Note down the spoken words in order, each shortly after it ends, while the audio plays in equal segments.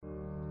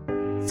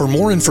For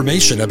more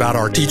information about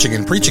our teaching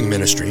and preaching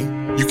ministry,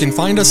 you can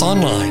find us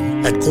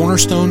online at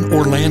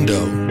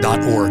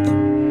cornerstoneorlando.org.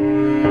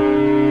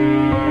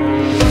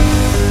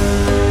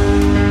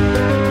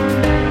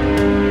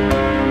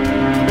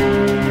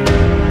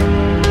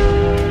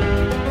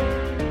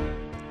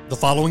 The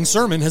following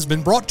sermon has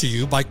been brought to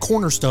you by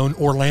Cornerstone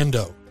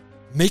Orlando,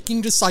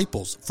 making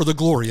disciples for the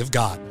glory of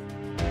God.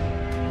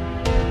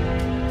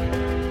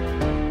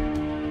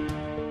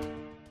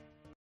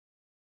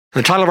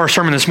 The title of our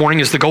sermon this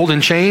morning is The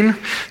Golden Chain.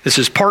 This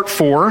is part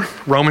 4,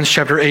 Romans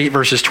chapter 8,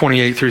 verses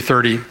 28 through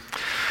 30.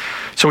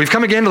 So we've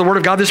come again to the Word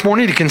of God this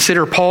morning to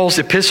consider Paul's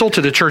epistle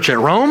to the church at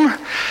Rome.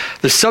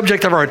 The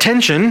subject of our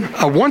attention,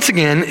 once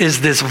again,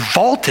 is this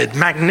vaulted,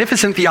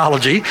 magnificent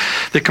theology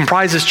that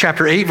comprises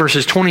chapter 8,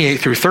 verses 28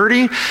 through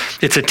 30.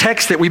 It's a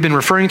text that we've been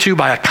referring to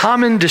by a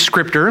common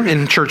descriptor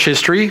in church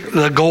history,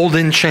 the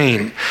golden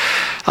chain.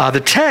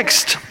 The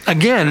text,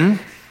 again,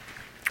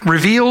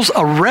 reveals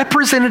a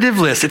representative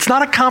list. It's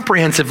not a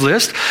comprehensive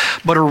list,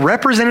 but a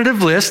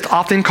representative list,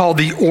 often called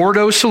the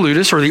Ordo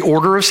Salutis, or the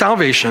Order of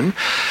Salvation.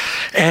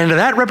 And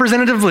that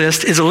representative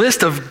list is a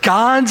list of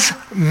God's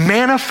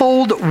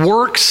manifold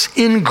works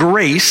in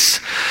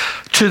grace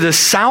to the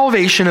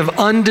salvation of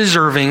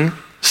undeserving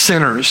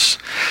sinners.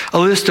 A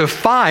list of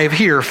 5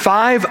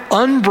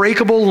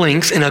 unbreakable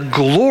links in a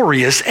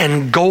glorious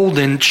and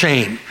golden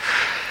chain.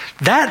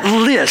 That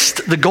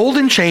list, the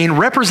golden chain,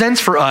 represents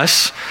for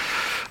us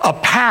a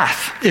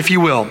path, if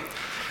you will,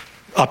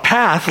 a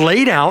path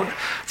laid out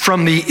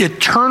from the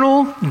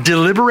eternal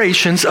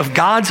deliberations of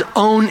God's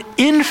own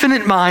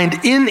infinite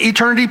mind in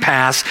eternity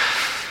past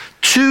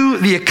to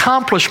the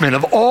accomplishment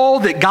of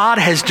all that God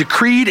has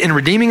decreed in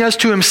redeeming us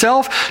to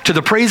himself, to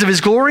the praise of his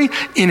glory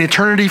in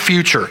eternity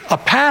future. A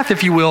path,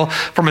 if you will,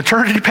 from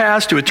eternity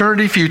past to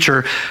eternity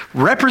future,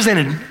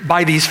 represented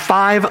by these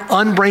 5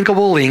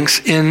 unbreakable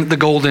links in the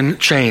golden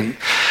chain.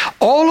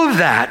 All of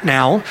that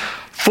now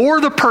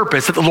for the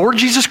purpose that the Lord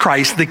Jesus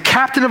Christ, the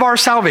captain of our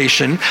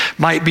salvation,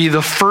 might be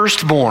the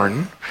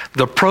firstborn,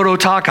 the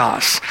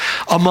prototokos,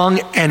 among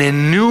an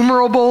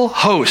innumerable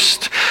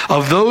host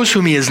of those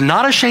whom he is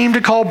not ashamed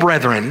to call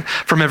brethren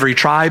from every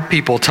tribe,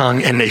 people,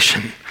 tongue, and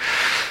nation.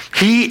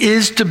 He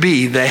is to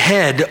be the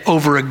head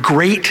over a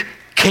great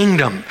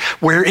kingdom,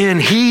 wherein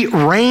he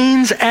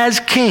reigns as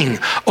king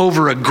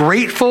over a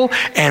grateful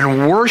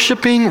and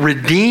worshiping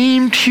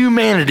redeemed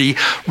humanity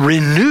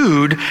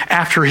renewed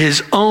after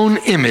his own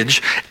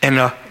image, and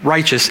a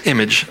righteous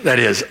image, that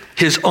is,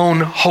 his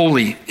own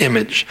holy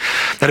image.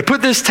 Now, to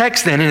put this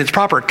text then in its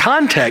proper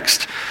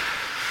context,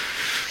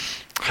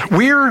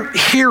 we're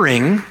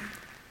hearing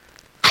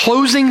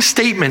closing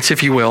statements,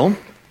 if you will,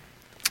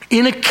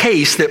 in a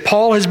case that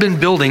Paul has been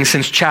building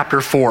since chapter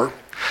 4.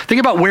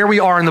 Think about where we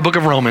are in the book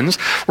of Romans.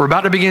 We're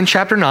about to begin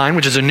chapter 9,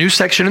 which is a new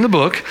section in the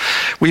book.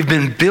 We've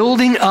been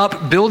building up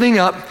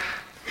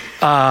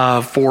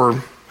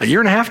for a year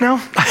and a half now,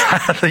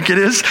 I think it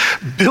is,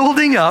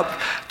 building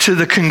up to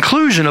the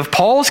conclusion of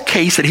Paul's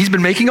case that he's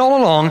been making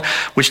all along,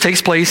 which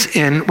takes place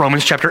in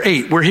Romans chapter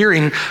 8. We're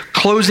hearing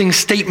closing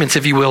statements,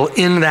 if you will,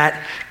 in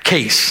that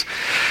case.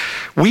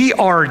 We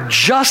are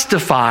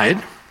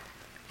justified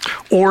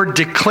or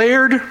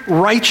declared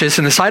righteous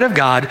in the sight of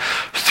God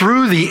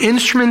through the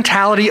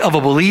instrumentality of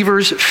a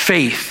believer's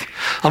faith.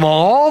 Among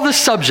all the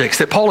subjects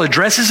that Paul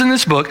addresses in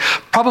this book,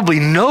 probably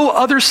no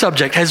other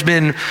subject has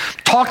been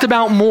talked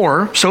about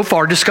more, so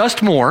far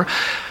discussed more,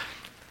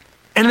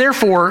 and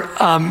therefore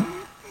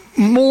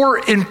more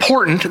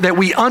important that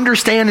we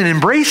understand and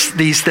embrace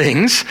these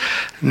things.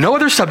 No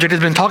other subject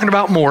has been talking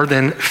about more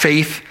than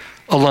faith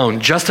alone,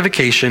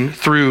 justification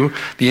through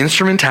the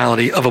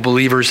instrumentality of a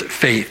believer's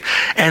faith.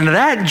 And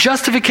that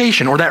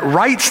justification, or that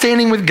right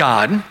standing with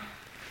God,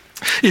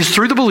 is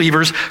through the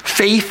believer's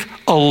faith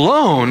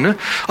alone,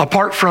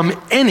 apart from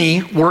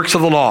any works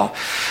of the law.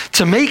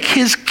 To make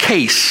his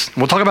case,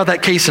 we'll talk about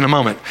that case in a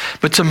moment,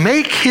 but to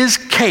make his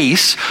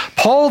case,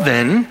 Paul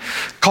then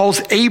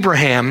calls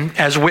Abraham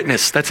as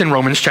witness. That's in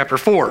Romans chapter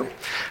 4.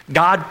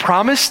 God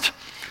promised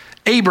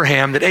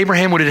Abraham that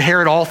Abraham would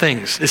inherit all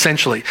things,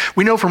 essentially.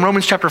 We know from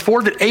Romans chapter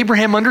 4 that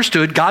Abraham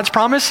understood God's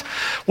promise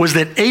was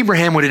that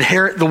Abraham would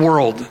inherit the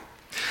world.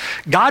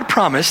 God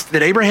promised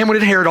that Abraham would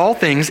inherit all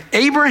things.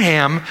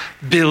 Abraham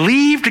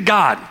believed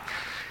God.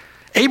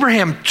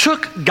 Abraham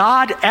took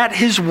God at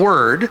his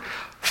word,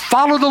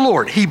 followed the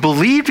Lord. He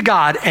believed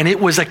God, and it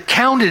was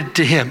accounted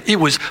to him. It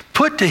was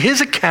put to his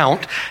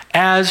account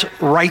as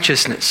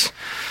righteousness.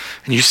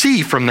 And you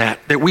see from that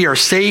we are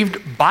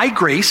saved by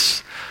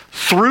grace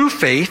through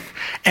faith,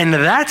 and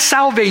that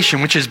salvation,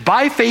 which is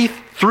by faith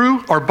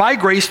through, or by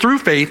grace through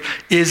faith,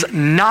 is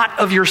not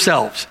of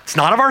yourselves. It's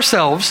not of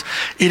ourselves.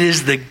 It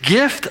is the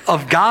gift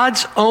of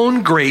God's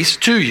own grace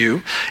to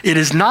you. It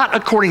is not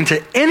according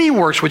to any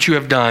works which you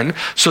have done,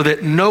 so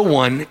that no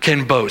one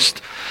can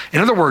boast.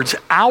 In other words,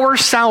 our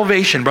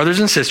salvation, brothers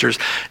and sisters,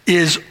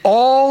 is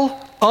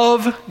all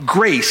of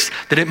grace,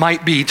 that it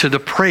might be to the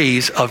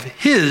praise of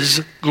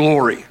his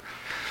glory.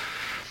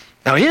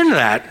 Now in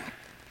that,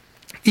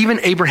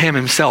 even Abraham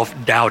himself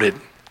doubted.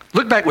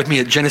 Look back with me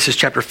at Genesis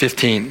chapter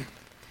 15.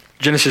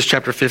 Genesis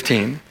chapter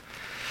 15.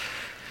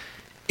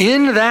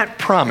 In that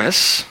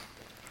promise,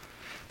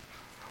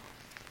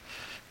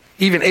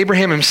 even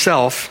Abraham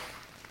himself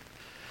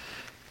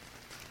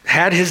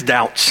had his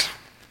doubts.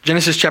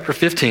 Genesis chapter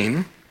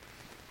 15.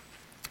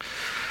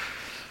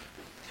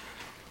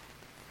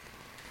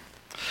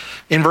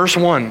 In verse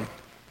 1,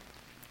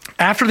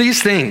 after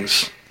these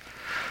things,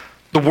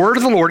 the word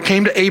of the Lord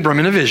came to Abram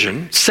in a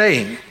vision,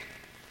 saying,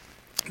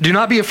 do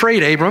not be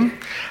afraid, Abram.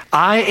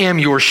 I am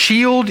your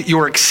shield,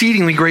 your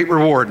exceedingly great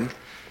reward.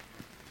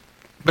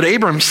 But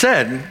Abram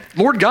said,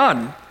 Lord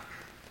God,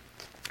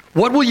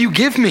 what will you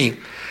give me,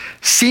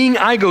 seeing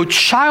I go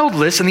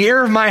childless, and the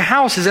heir of my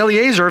house is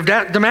Eliezer of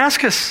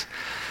Damascus?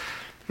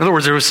 In other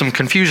words, there was some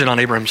confusion on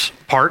Abram's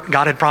part.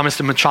 God had promised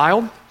him a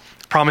child,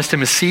 promised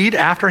him a seed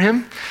after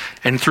him,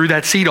 and through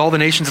that seed all the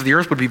nations of the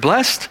earth would be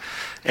blessed.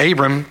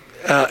 Abram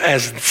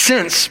has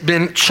since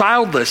been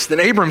childless. Then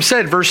Abram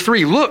said, verse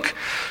 3, look,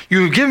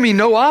 you have given me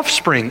no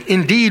offspring.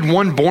 Indeed,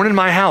 one born in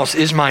my house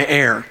is my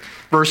heir.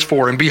 Verse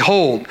 4, and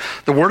behold,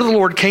 the word of the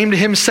Lord came to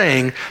him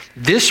saying,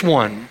 this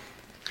one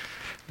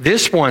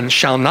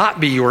shall not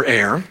be your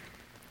heir,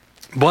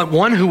 but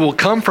one who will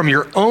come from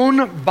your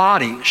own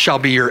body shall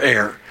be your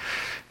heir.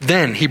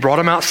 Then he brought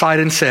him outside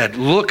and said,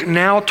 look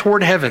now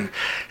toward heaven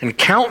and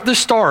count the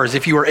stars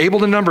if you are able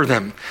to number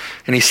them.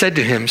 And he said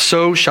to him,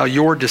 so shall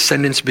your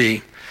descendants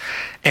be.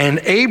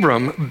 And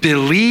Abram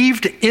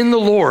believed in the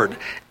Lord,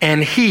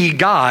 and he,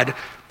 God,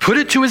 put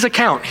it to his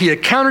account. He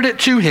accounted it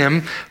to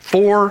him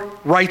for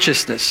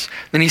righteousness.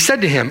 Then he said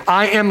to him,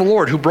 I am the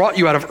Lord who brought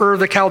you out of Ur of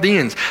the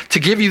Chaldeans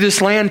to give you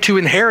this land to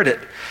inherit it.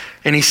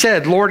 And he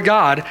said, Lord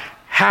God,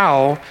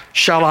 how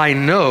shall I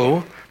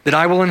know that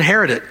I will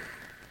inherit it?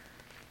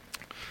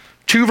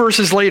 2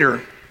 verses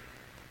later,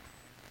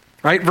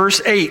 right?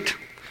 Verse 8.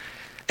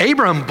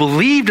 Abram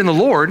believed in the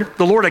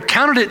Lord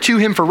accounted it to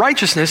him for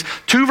righteousness.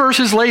 2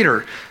 verses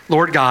later,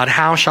 Lord God,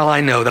 how shall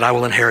I know that I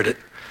will inherit it?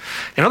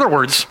 In other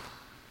words,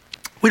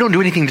 we don't do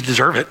anything to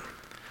deserve it.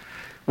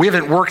 We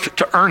haven't worked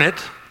to earn it.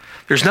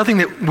 There's nothing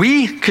that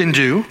we can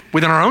do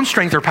within our own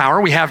strength or power.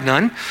 We have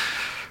none.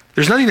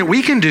 There's nothing that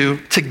we can do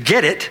to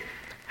get it.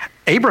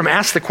 Abram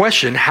asked the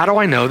question, how do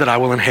I know that I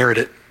will inherit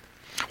it?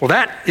 Well,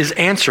 that is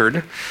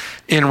answered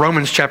in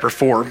Romans chapter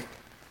 4.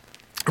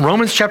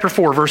 Romans chapter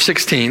 4, verse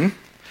 16.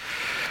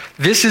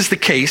 This is the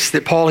case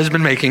that Paul has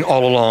been making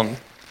all along.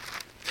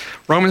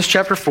 Romans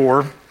chapter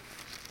 4,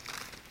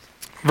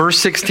 verse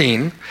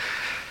 16.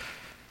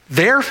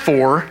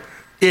 Therefore,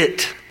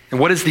 it, and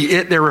what is the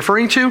it they're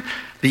referring to?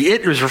 The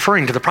it is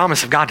referring to the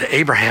promise of God to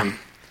Abraham.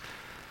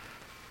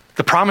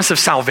 The promise of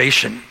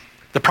salvation.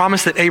 The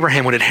promise that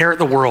Abraham would inherit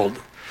the world.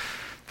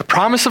 The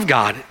promise of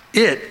God,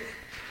 the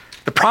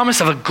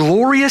promise of a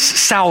glorious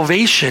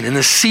salvation in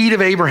the seed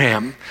of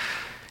Abraham,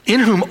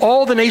 in whom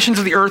all the nations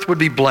of the earth would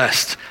be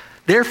blessed.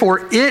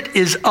 Therefore, it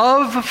is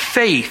of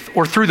faith,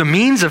 or through the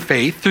means of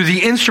faith, through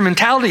the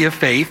instrumentality of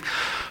faith,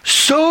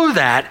 so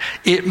that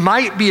it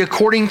might be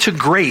according to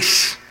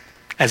grace,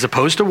 as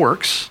opposed to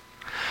works,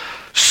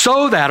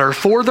 so that, or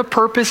for the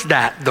purpose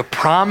that, the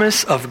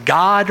promise of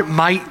God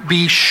might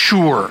be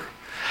sure,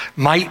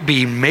 might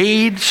be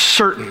made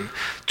certain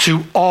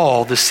to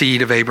all the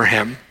seed of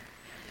Abraham.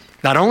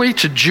 Not only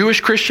to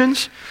Jewish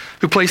Christians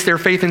who place their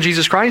faith in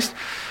Jesus Christ,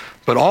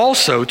 but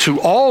also to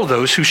all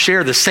those who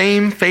share the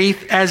same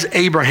faith as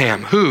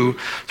Abraham, who,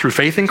 through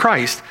faith in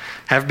Christ,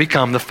 have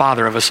become the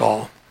father of us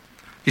all.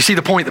 You see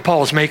the point that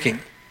Paul is making.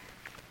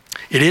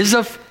 It is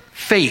of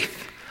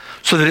faith,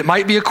 so that it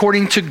might be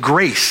according to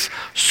grace,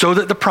 so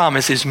that the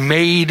promise is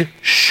made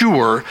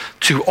sure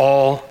to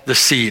all the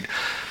seed.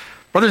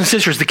 Brothers and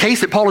sisters, the case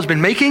that Paul has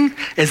been making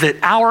is that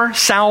our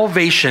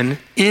salvation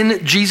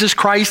in Jesus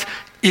Christ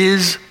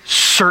is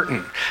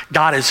certain.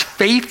 God is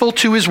faithful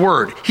to his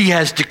word. He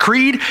has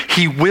decreed,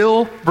 he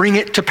will bring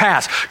it to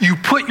pass. You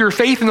put your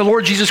faith in the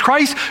Lord Jesus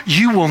Christ,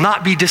 you will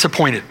not be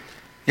disappointed.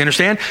 You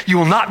understand? You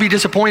will not be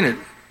disappointed.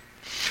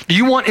 Do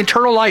you want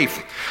eternal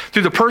life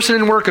through the person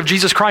and work of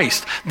Jesus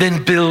Christ?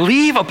 Then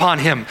believe upon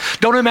him.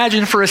 Don't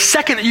imagine for a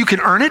second that you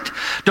can earn it.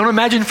 Don't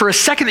imagine for a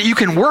second that you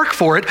can work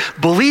for it.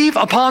 Believe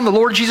upon the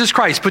Lord Jesus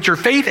Christ. Put your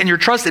faith and your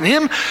trust in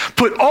him.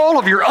 Put all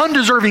of your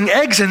undeserving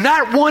eggs in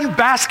that one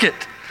basket.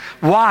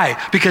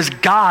 Why? Because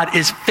God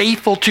is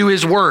faithful to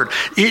his word.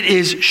 It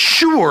is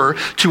sure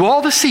to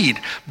all the seed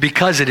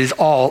because it is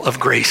all of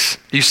grace.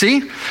 You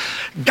see?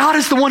 God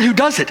is the one who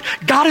does it.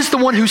 God is the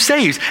one who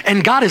saves.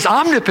 And God is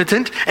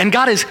omnipotent and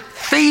God is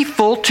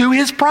faithful to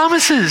his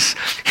promises.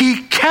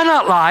 He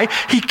cannot lie.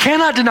 He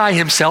cannot deny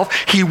himself.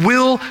 He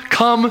will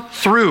come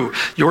through.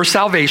 Your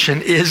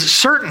salvation is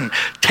certain.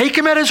 Take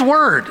him at his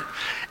word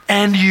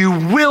and you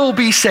will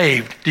be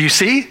saved. Do you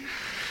see?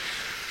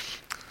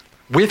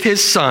 With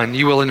his son,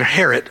 you will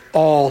inherit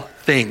all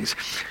things.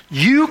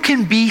 You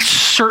can be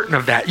certain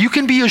of that. You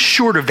can be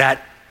assured of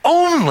that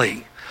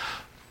only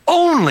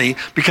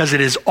because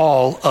it is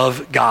all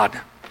of God.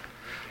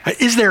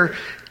 Is there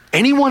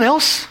anyone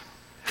else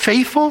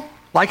faithful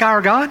like our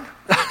God?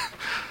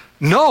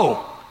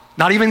 No,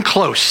 not even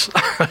close.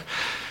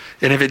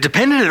 And if it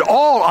depended at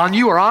all on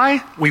you or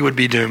I, we would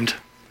be doomed.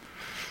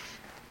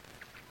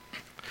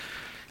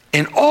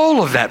 And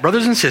all of that,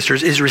 brothers and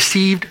sisters, is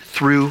received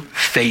through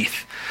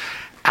faith.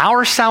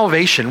 Our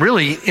salvation,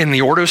 really in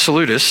the Ordo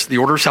Salutis, the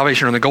order of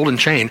salvation or the golden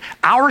chain,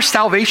 our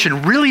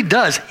salvation really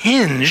does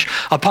hinge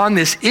upon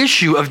this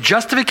issue of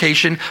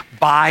justification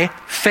by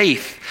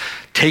faith.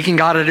 Taking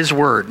God at his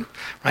word,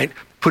 right?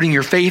 Putting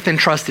your faith and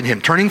trust in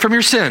him, turning from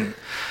your sin,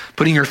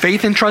 putting your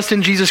faith and trust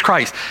in Jesus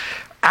Christ.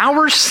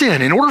 Our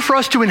sin, in order for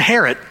us to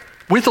inherit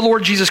with the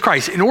Lord Jesus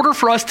Christ, in order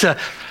for us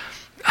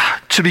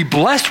to be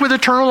blessed with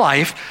eternal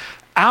life,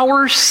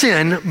 our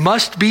sin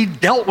must be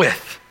dealt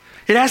with.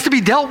 It has to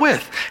be dealt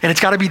with, and it's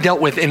got to be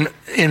dealt with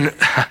in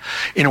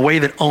a way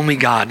that only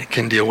God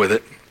can deal with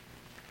it.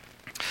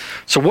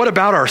 So what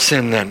about our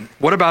sin then?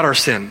 What about our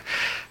sin?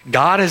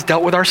 God has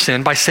dealt with our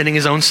sin by sending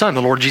his own son,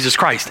 the Lord Jesus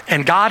Christ.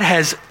 And God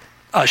has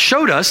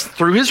showed us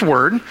through his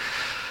word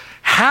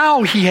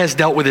how he has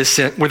dealt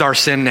with our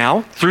sin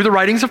now through the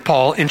writings of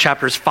Paul in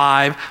chapters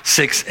 5,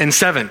 6, and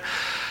 7.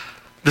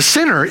 The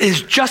sinner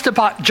is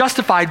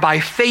justified by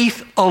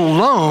faith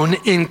alone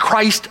in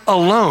Christ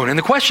alone. And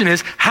the question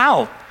is,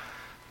 how?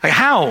 Like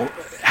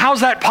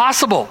how's that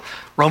possible?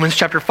 Romans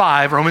chapter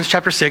 5, Romans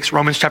chapter 6,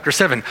 Romans chapter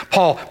 7.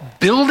 Paul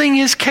building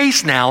his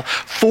case now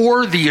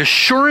for the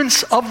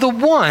assurance of the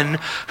one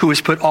who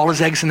has put all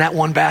his eggs in that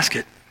one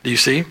basket. Do you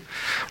see?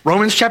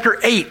 Romans chapter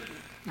 8,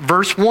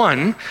 verse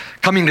 1,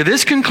 coming to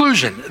this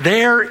conclusion,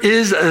 there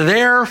is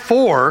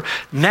therefore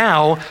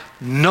now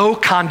no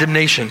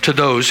condemnation to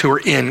those who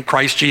are in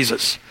Christ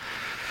Jesus.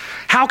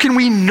 How can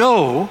we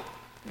know?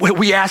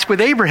 We ask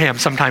with Abraham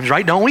sometimes,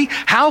 right? Don't we?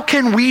 How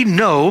can we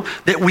know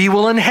that we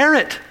will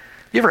inherit?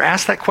 You ever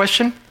ask that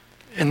question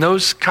in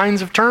those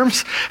kinds of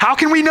terms? How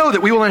can we know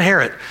that we will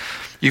inherit?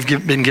 You've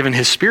been given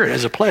his spirit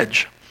as a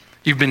pledge.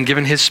 You've been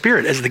given his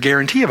spirit as the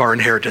guarantee of our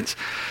inheritance.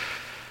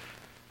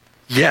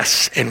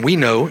 Yes, and we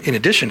know, in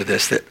addition to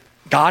this, that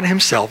God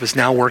himself is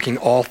now working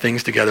all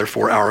things together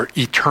for our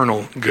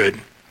eternal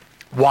good.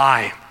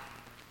 Why?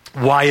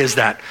 Why is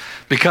that?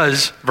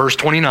 Because, verse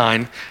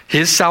 29,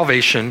 his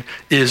salvation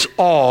is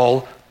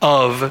all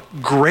of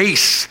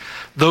grace.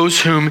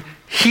 Those whom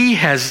he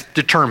has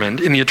determined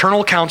in the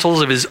eternal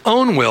counsels of his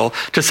own will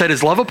to set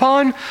his love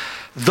upon,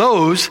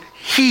 those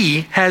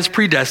he has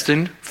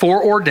predestined,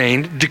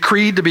 foreordained,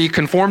 decreed to be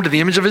conformed to the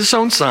image of his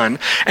own son.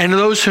 And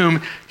those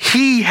whom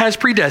he has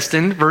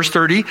predestined, verse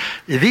 30,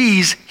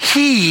 these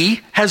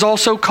he has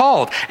also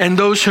called. And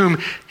those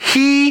whom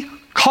he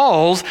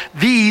calls,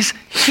 these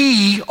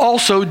he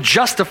also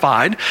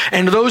justified.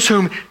 And those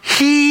whom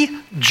he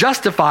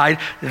justified,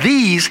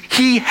 these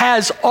he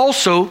has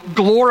also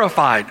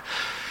glorified.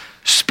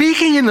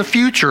 Speaking in the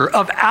future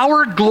of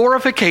our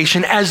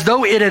glorification as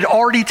though it had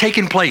already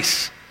taken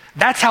place.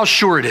 That's how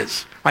sure it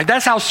is, right?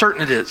 That's how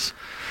certain it is.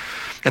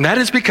 And that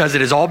is because it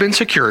has all been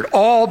secured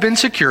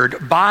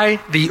by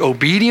the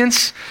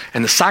obedience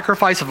and the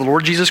sacrifice of the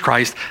Lord Jesus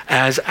Christ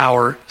as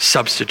our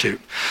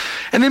substitute.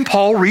 And then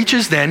Paul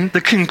reaches then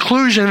the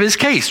conclusion of his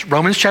case.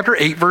 Romans chapter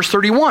 8, verse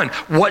 31.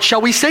 What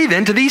shall we say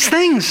then to these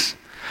things?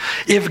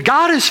 If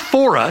God is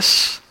for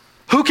us,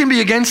 who can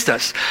be against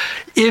us?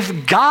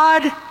 If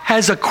God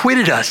has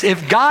acquitted us,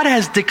 if God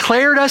has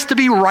declared us to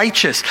be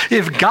righteous,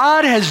 if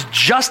God has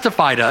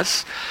justified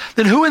us,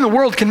 then who in the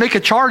world can make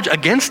a charge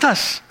against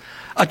us?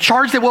 A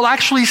charge that will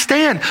actually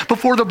stand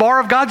before the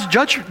bar of God's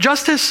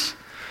justice.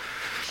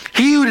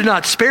 He who did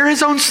not spare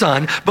his own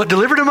son, but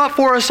delivered him up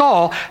for us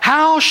all,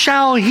 how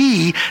shall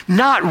he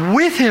not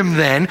with him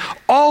then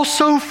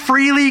also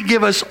freely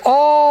give us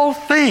all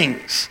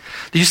things?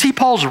 Do you see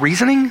Paul's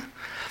reasoning?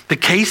 The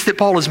case that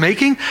Paul is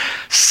making?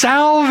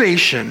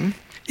 Salvation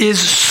is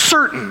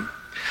certain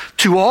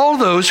to all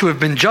those who have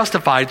been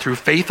justified through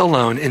faith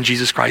alone in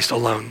Jesus Christ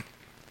alone.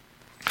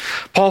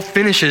 Paul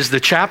finishes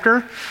the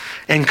chapter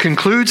and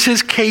concludes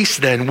his case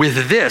then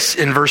with this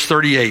in verse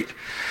 38.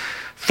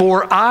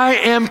 For I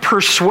am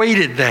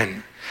persuaded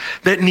then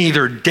that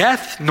neither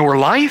death nor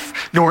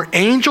life, nor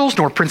angels,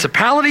 nor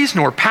principalities,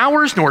 nor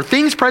powers, nor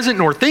things present,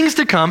 nor things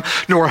to come,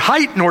 nor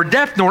height, nor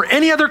depth, nor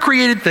any other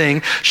created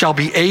thing shall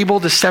be able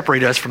to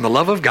separate us from the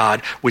love of God,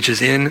 which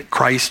is in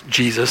Christ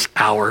Jesus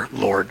our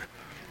Lord.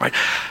 Right?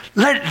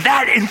 Let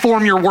that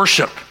inform your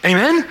worship.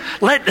 Amen?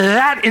 Let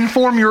that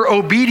inform your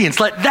obedience.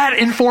 Let that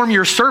inform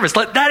your service.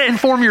 Let that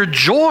inform your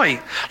joy.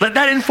 Let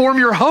that inform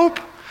your hope.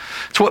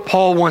 It's what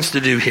Paul wants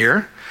to do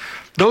here.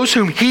 Those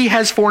whom he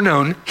has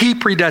foreknown, he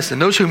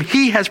predestined. Those whom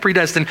he has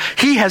predestined,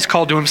 he has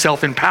called to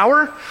himself in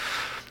power.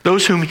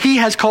 Those whom he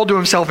has called to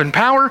himself in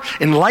power,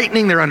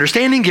 enlightening their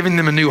understanding, giving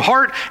them a new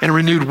heart and a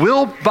renewed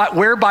will,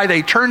 whereby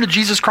they turn to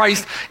Jesus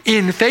Christ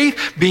in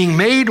faith, being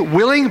made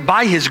willing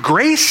by his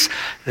grace.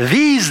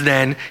 These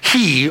then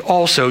he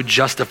also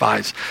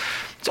justifies.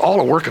 It's all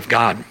a work of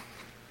God.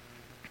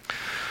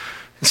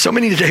 And so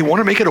many today want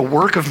to make it a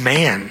work of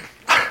man.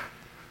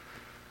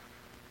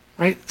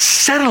 Right?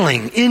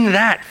 Settling in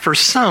that for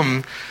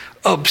some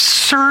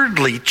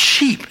absurdly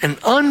cheap and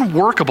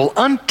unworkable,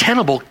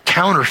 untenable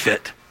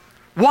counterfeit.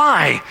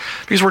 Why?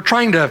 Because we're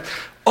trying to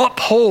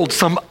uphold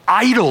some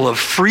idol of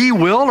free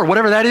will or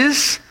whatever that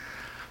is.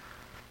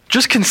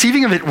 Just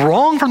conceiving of it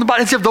wrong from the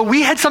Bible, as if though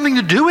we had something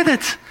to do with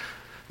it.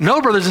 No,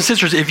 brothers and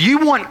sisters, if you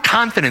want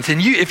confidence and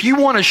if you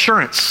want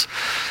assurance,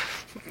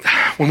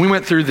 when we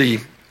went through the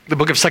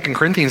book of 2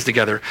 Corinthians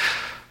together,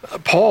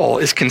 Paul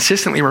is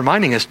consistently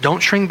reminding us, don't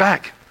shrink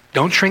back.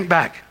 Don't shrink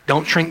back.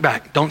 Don't shrink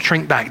back. Don't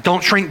shrink back.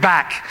 Don't shrink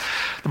back.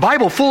 The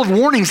Bible full of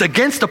warnings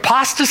against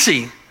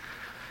apostasy.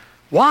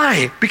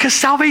 Why? Because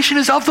salvation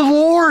is of the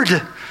Lord.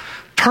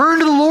 Turn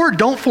to the Lord.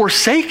 Don't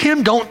forsake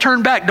him. Don't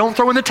turn back. Don't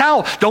throw in the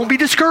towel. Don't be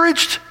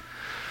discouraged.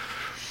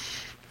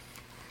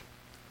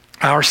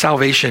 Our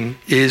salvation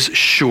is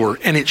sure.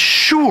 And it's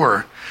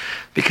sure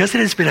because it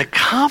has been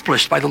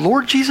accomplished by the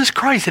Lord Jesus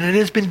Christ, and it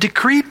has been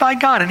decreed by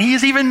God, and he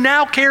is even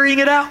now carrying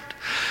it out.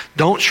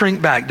 Don't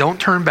shrink back. Don't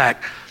turn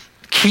back.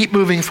 Keep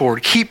moving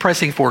forward. Keep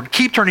pressing forward.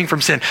 Keep turning from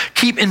sin.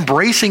 Keep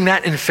embracing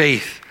that in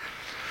faith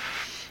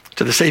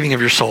to the saving of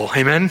your soul.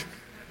 Amen?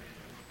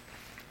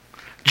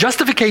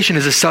 Justification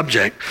is a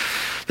subject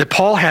that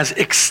Paul has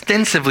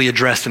extensively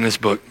addressed in this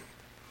book.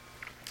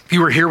 If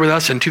you were here with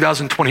us in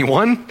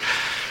 2021,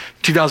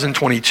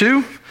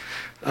 2022,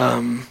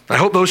 I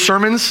hope those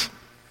sermons,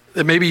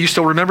 that maybe you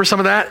still remember some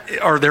of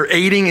that, or they're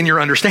aiding in your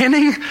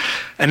understanding.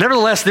 And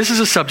nevertheless, this is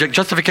a subject,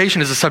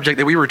 justification is a subject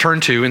that we return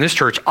to in this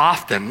church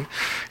often,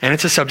 and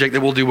it's a subject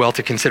that we'll do well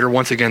to consider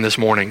once again this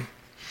morning.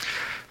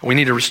 We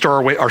need to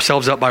restore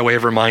ourselves up by way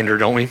of reminder,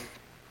 don't we?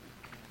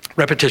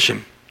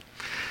 Repetition.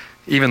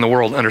 Even the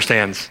world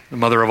understands, the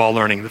mother of all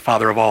learning, the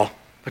father of all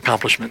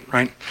accomplishment,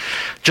 right?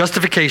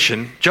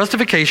 Justification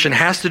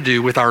has to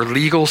do with our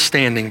legal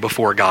standing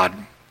before God.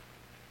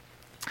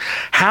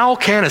 How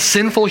can a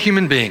sinful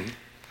human being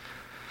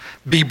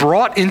be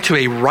brought into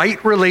a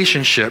right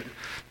relationship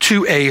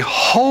to a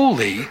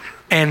holy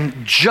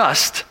and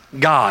just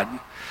God?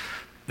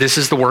 This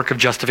is the work of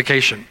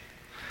justification.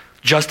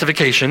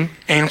 Justification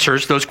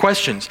answers those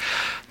questions.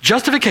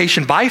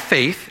 Justification by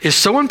faith is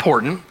so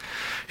important,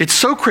 it's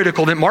so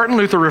critical that Martin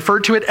Luther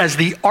referred to it as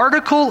the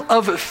article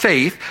of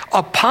faith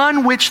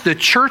upon which the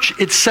church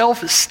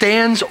itself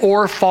stands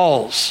or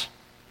falls.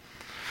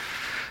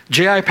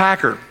 J.I.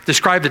 Packer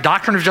described the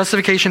doctrine of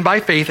justification by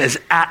faith as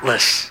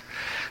Atlas,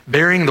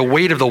 bearing the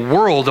weight of the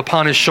world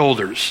upon his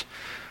shoulders.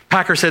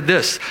 Packer said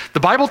this: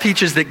 the Bible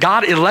teaches that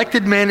God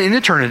elected men in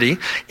eternity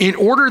in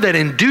order that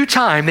in due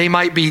time they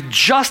might be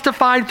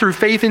justified through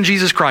faith in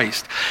Jesus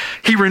Christ.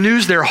 He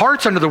renews their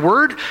hearts under the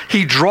word.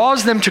 He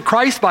draws them to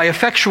Christ by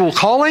effectual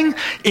calling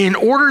in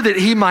order that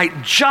he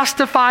might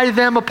justify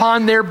them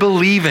upon their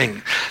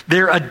believing.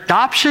 Their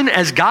adoption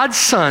as God's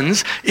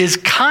sons is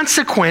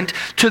consequent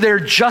to their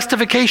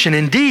justification.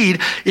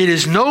 Indeed, it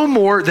is no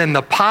more than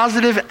the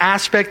positive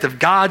aspect of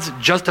God's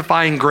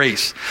justifying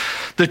grace.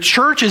 The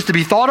church is to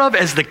be thought of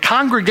as the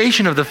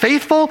congregation of the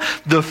faithful,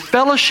 the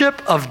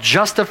fellowship of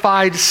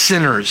justified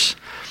sinners.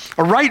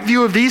 A right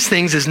view of these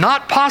things is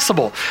not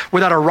possible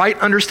without a right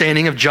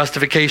understanding of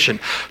justification,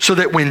 so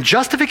that when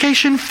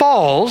justification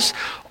falls,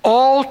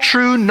 all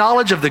true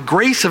knowledge of the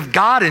grace of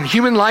God in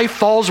human life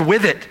falls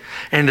with it.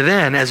 And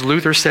then, as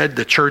Luther said,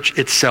 the church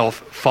itself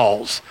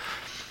falls.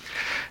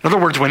 In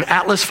other words, when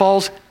Atlas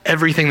falls,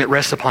 everything that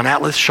rests upon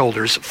Atlas'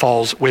 shoulders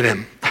falls with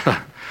him.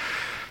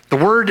 The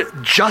word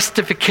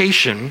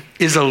justification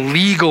is a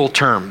legal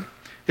term.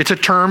 It's a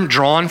term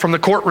drawn from the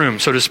courtroom,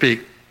 so to speak.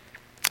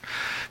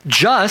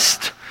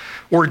 Just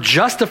or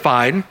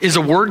justified is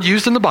a word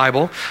used in the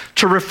Bible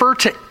to refer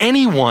to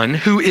anyone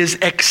who is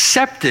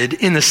accepted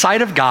in the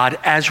sight of God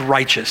as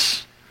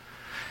righteous.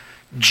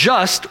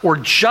 Just or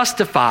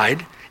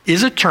justified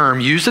is a term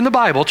used in the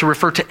Bible to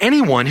refer to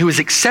anyone who is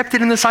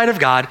accepted in the sight of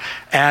God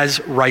as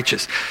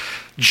righteous.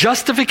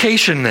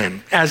 Justification,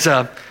 then, as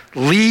a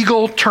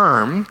legal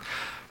term,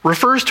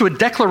 refers to a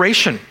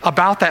declaration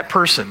about that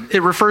person.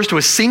 It refers to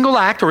a single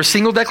act or a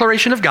single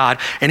declaration of God.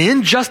 And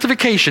in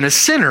justification, a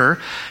sinner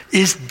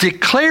is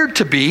declared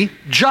to be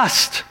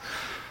just.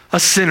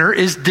 A sinner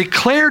is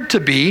declared to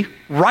be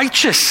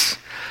righteous,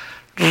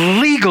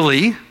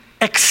 legally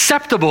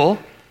acceptable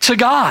to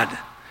God.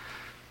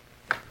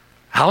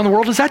 How in the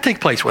world does that take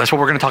place? Well, that's what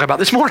we're going to talk about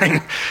this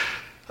morning.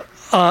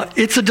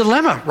 It's a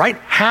dilemma, right?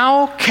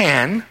 How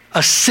can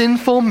a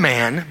sinful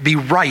man be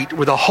right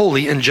with a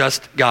holy and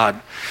just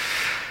God?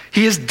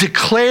 He is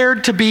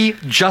declared to be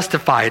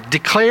justified,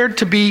 declared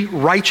to be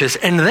righteous,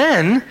 and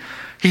then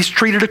he's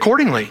treated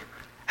accordingly.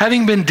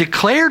 Having been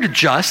declared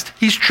just,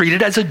 he's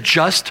treated as a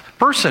just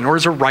person or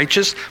as a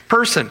righteous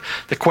person.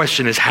 The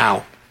question is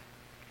how?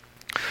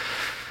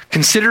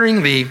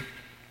 Considering the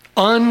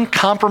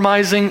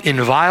uncompromising,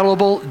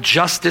 inviolable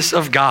justice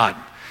of God,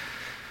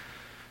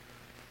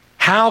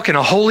 how can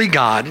a holy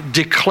God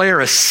declare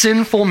a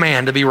sinful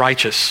man to be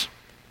righteous?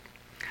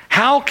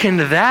 How can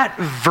that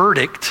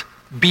verdict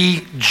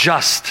be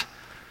just?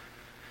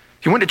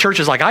 If you went to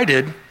churches like I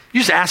did,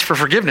 you just ask for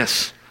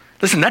forgiveness.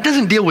 Listen, that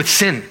doesn't deal with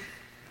sin.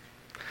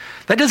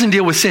 That doesn't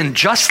deal with sin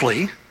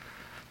justly,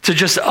 to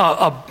just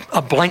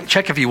a blank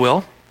check, if you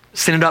will.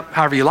 Sin it up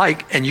however you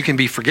like, and you can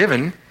be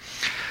forgiven.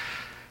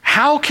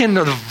 How can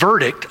the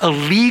verdict, a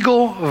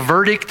legal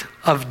verdict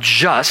of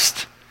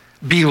just,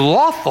 be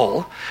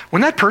lawful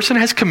when that person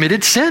has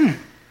committed sin?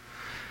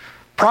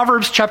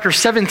 Proverbs chapter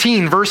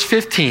 17, verse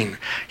 15,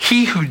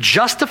 he who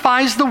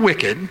justifies the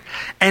wicked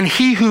and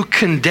he who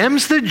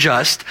condemns the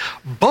just,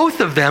 both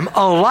of them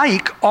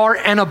alike are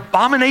an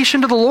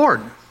abomination to the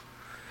Lord.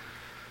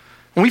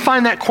 And we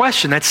find that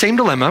question, that same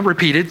dilemma,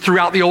 repeated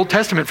throughout the Old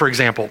Testament, for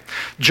example.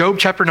 Job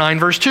chapter 9,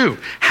 verse 2,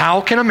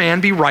 how can a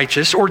man be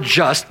righteous or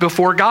just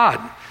before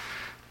God?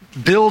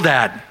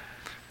 Bildad,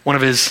 one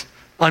of his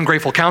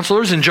ungrateful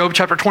counselors, in Job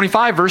chapter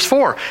 25, verse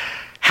 4,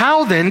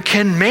 how then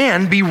can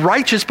man be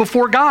righteous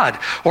before God?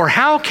 Or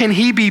how can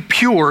he be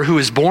pure who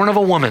is born of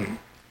a woman?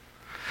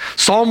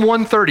 Psalm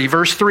 130,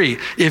 verse 3,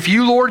 if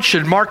you, Lord,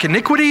 should mark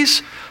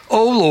iniquities,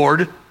 O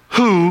Lord,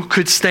 who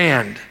could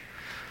stand?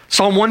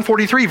 Psalm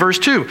 143, verse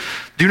 2,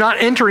 do not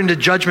enter into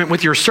judgment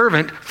with your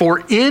servant,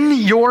 for in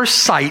your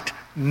sight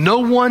no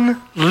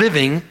one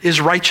living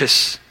is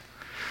righteous.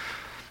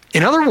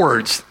 In other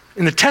words,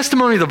 in the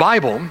testimony of the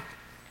Bible,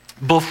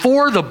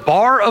 before the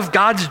bar of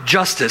God's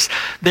justice,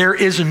 there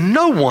is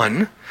no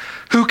one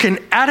who can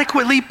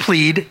adequately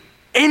plead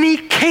any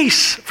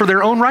case for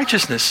their own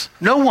righteousness.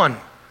 No one.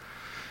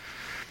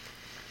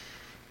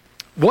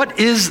 What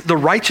is the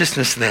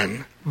righteousness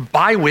then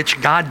by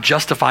which God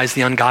justifies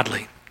the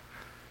ungodly?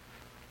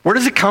 Where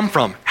does it come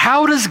from?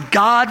 How does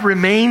God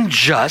remain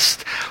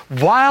just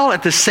while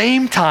at the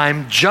same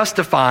time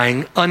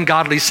justifying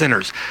ungodly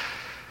sinners?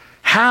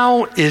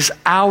 How is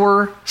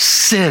our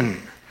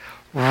sin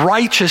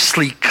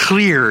righteously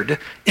cleared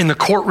in the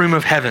courtroom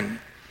of heaven?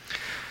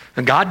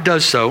 And God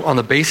does so on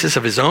the basis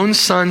of his own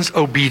son's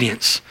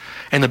obedience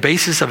and the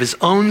basis of his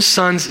own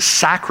son's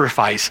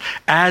sacrifice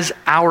as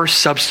our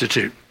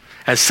substitute,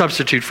 as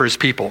substitute for his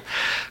people.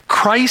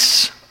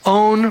 Christ's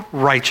own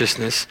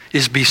righteousness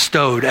is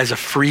bestowed as a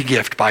free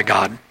gift by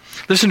God.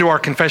 Listen to our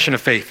confession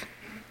of faith.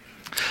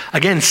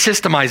 Again,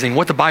 systemizing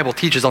what the Bible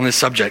teaches on this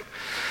subject.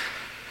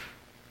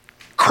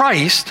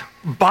 Christ,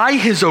 by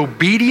his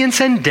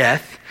obedience and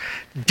death,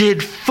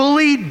 did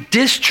fully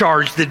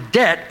discharge the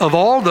debt of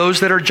all those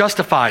that are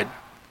justified.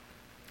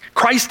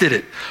 Christ did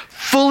it,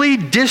 fully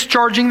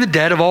discharging the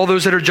debt of all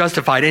those that are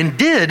justified, and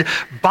did,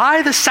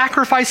 by the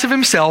sacrifice of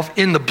himself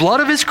in the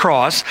blood of his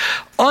cross,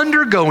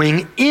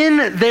 undergoing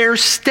in their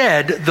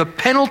stead the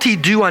penalty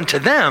due unto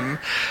them,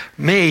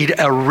 made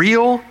a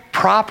real,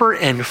 proper,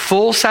 and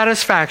full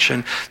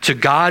satisfaction to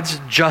God's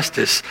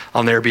justice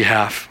on their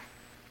behalf.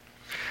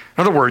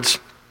 In other words,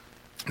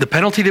 the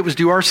penalty that was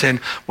due our sin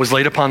was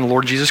laid upon the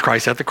Lord Jesus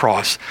Christ at the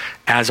cross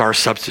as our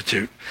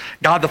substitute.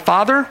 God the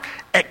Father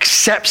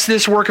accepts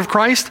this work of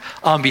Christ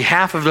on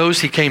behalf of those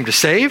he came to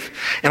save.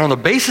 And on the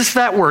basis of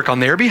that work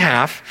on their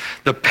behalf,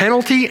 the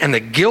penalty and the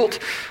guilt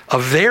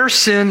of their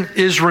sin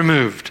is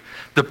removed.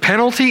 The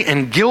penalty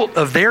and guilt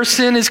of their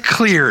sin is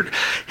cleared.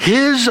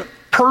 His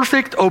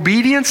perfect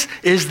obedience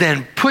is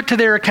then put to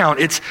their account.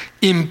 It's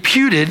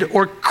imputed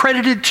or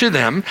credited to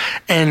them,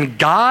 and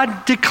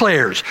God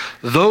declares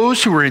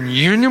those who are in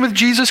union with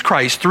Jesus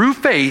Christ through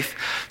faith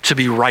to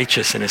be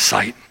righteous in his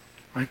sight.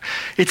 Right?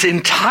 It's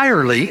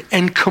entirely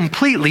and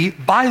completely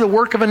by the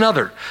work of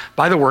another,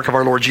 by the work of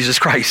our Lord Jesus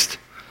Christ.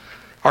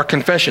 Our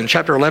confession,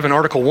 chapter 11,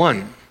 article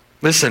 1.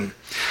 Listen,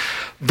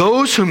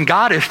 those whom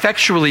God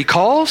effectually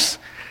calls,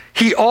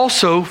 he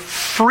also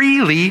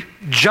freely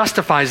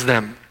justifies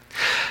them.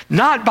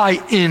 Not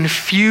by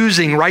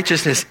infusing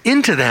righteousness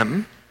into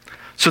them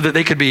so that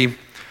they could be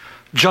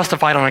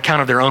justified on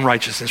account of their own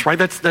righteousness, right?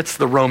 That's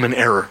the Roman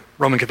error,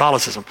 Roman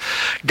Catholicism.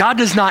 God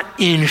does not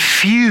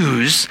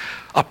infuse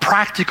a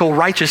practical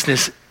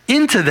righteousness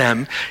into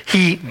them.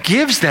 He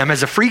gives them,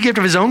 as a free gift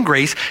of his own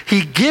grace,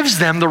 he gives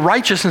them the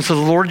righteousness of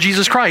the Lord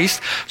Jesus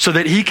Christ so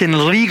that he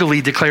can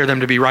legally declare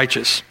them to be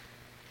righteous.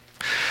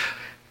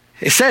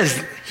 It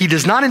says he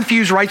does not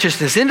infuse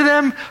righteousness into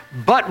them,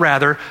 but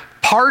rather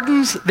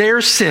pardons their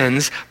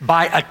sins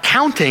by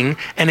accounting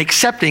and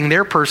accepting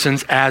their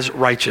persons as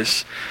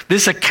righteous.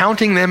 This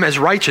accounting them as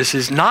righteous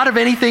is not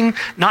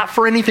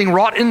for anything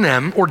wrought in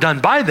them or done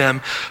by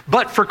them,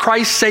 but for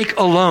Christ's sake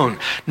alone,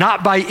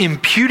 not by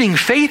imputing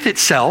faith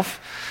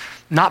itself,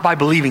 not by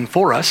believing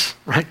for us,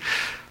 right?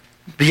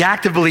 The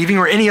act of believing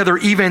or any other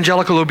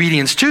evangelical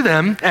obedience to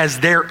them as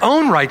their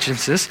own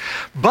righteousness,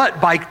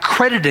 but by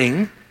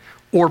crediting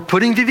or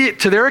putting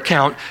to their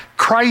account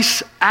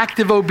Christ's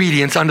active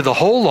obedience under the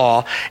whole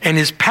law and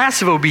his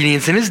passive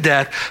obedience in his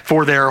death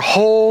for their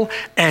whole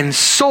and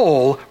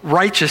sole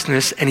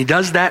righteousness. And he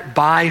does that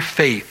by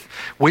faith,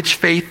 which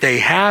faith they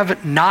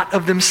have not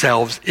of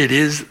themselves. It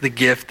is the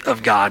gift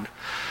of God.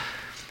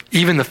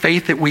 Even the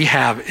faith that we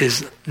have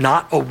is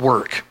not a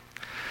work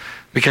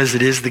because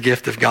it is the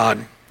gift of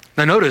God.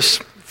 Now notice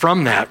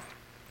from that,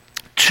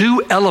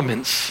 two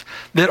elements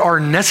that are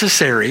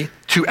necessary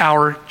to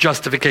our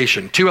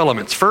justification. Two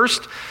elements.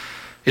 First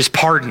is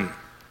pardon.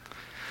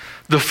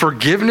 The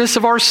forgiveness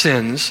of our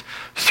sins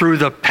through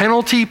the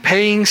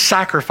penalty-paying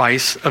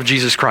sacrifice of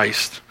Jesus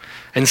Christ.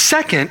 And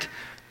second,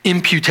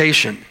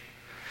 imputation.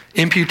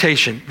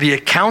 Imputation, the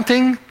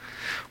accounting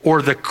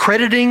or the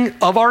crediting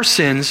of our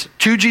sins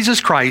to Jesus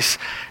Christ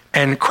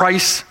and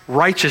Christ's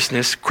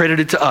righteousness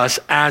credited to us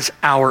as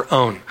our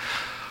own.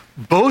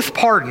 Both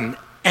pardon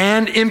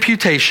and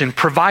imputation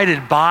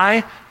provided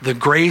by the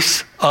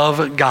grace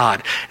of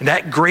God. And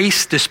that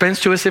grace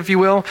dispensed to us, if you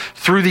will,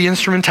 through the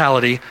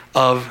instrumentality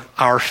of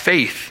our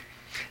faith.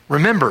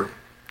 Remember,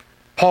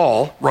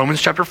 Paul,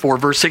 Romans chapter 4,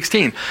 verse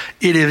 16,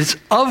 it is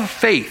of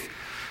faith,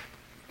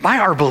 by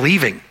our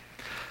believing,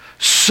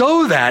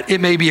 so that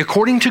it may be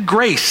according to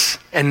grace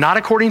and not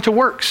according to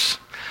works,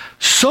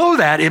 so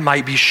that it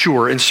might be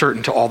sure and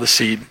certain to all the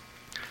seed,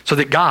 so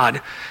that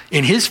God,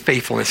 in his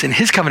faithfulness, in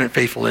his covenant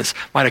faithfulness,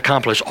 might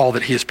accomplish all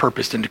that he has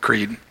purposed and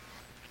decreed.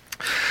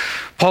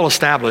 Paul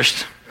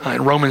established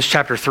in Romans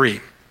chapter 3,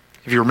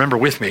 if you remember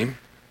with me,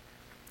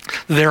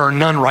 there are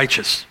none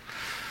righteous.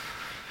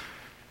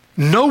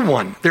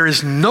 There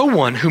is no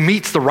one who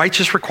meets the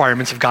righteous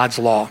requirements of God's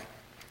law.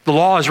 The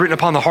law is written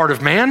upon the heart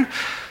of man.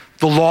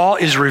 The law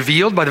is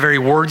revealed by the very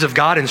words of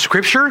God in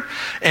Scripture.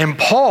 And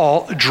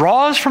Paul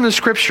draws from the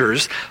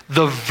Scriptures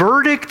the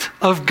verdict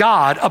of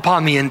God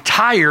upon the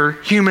entire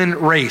human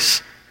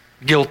race.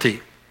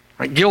 Guilty.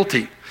 Right?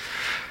 Guilty.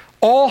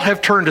 All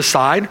have turned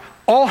aside.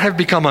 All have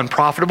become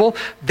unprofitable.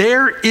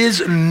 There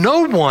is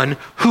no one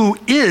who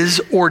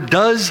is or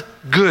does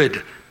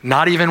good.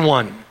 Not even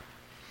one.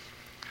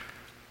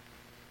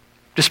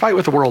 Despite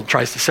what the world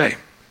tries to say.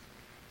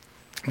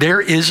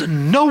 There is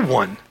no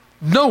one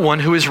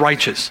who is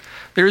righteous.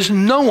 There is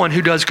no one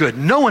who does good,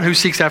 no one who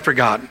seeks after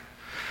God.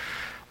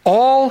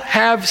 All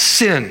have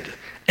sinned,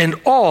 and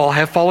all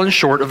have fallen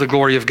short of the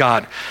glory of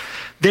God.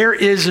 There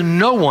is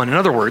no one, in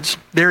other words,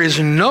 there is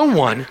no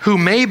one who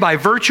may, by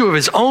virtue of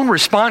his own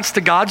response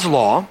to God's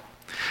law,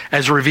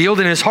 as revealed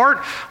in his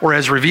heart, or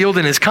as revealed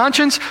in his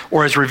conscience,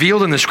 or as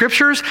revealed in the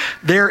Scriptures,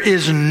 there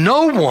is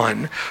no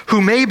one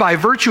who may, by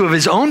virtue of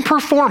his own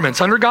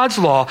performance under God's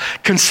law,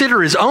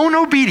 consider his own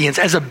obedience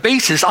as a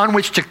basis on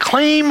which to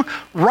claim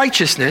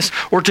righteousness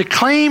or to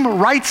claim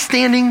right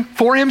standing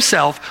for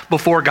himself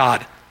before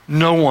God.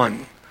 No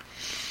one.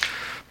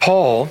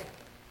 Paul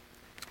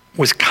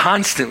was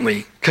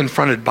constantly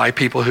confronted by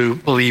people who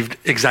believed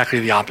exactly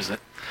the opposite,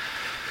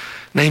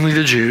 namely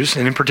the Jews,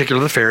 and in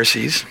particular the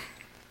Pharisees.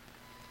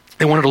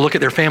 They wanted to look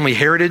at their family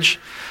heritage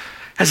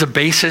as a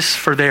basis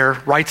for their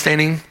right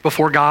standing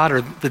before God,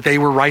 or that they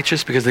were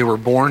righteous because they were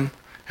born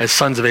as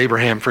sons of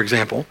Abraham, for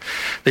example.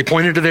 They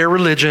pointed to their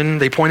religion.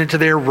 They pointed to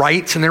their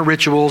rites and their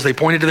rituals. They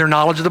pointed to their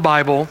knowledge of the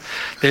Bible.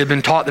 They had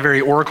been taught the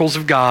very oracles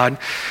of God.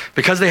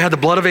 Because they had the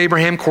blood of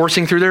Abraham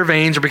coursing through their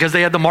veins, or because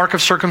they had the mark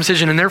of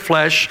circumcision in their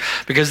flesh,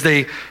 because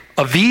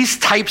of these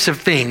types of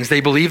things,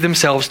 they believed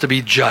themselves to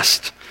be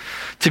just,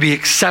 to be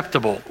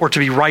acceptable, or to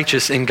be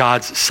righteous in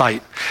God's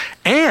sight.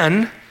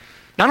 And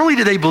not only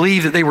did they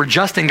believe that they were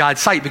just in God's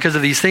sight because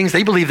of these things,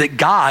 they believed that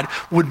God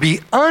would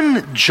be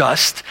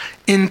unjust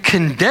in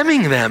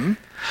condemning them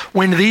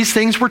when these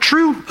things were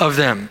true of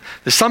them,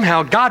 that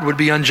somehow God would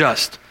be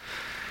unjust.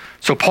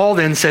 So Paul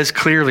then says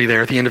clearly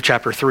there at the end of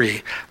chapter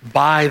 3,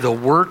 by the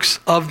works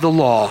of the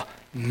law,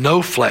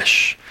 no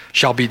flesh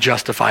shall be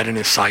justified in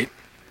his sight.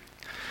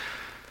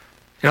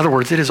 In other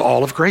words, it is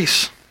all of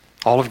grace,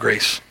 all of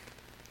grace.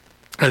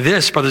 Now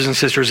this, brothers and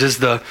sisters, is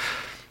the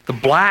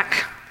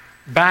black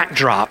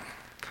backdrop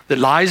that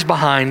lies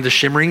behind the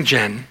shimmering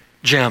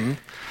gem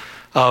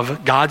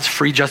of God's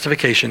free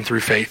justification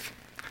through faith.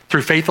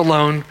 Through faith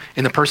alone,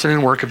 in the person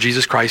and work of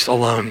Jesus Christ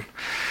alone.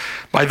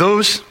 By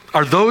those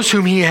are those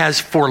whom he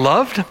has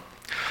foreloved,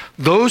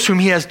 those whom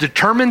he has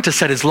determined to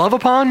set his love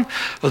upon,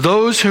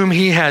 those whom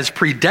he has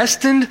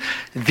predestined,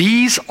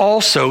 these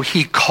also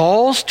he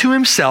calls to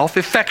himself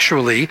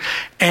effectually,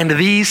 and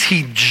these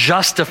he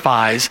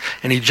justifies,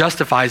 and he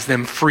justifies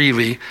them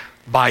freely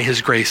by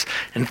his grace.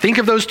 And think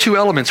of those two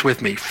elements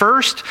with me.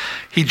 First,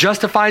 he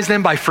justifies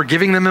them by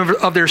forgiving them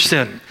of their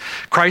sin.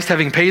 Christ,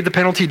 having paid the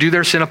penalty due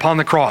their sin upon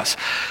the cross.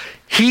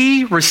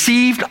 He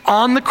received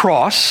on the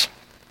cross,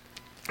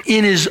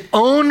 in his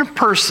own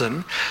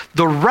person,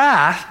 the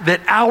wrath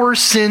that our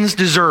sins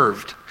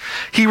deserved.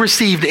 He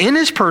received in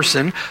his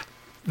person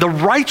the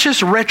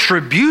righteous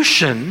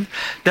retribution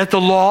that the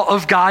law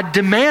of God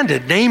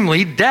demanded,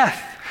 namely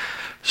death,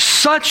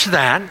 such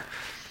that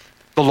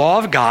the law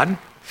of God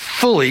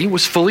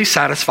was fully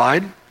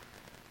satisfied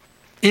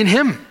in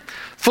him.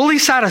 Fully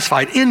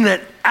satisfied in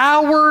that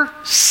our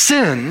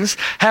sins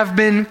have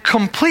been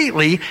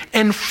completely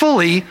and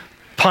fully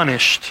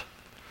punished.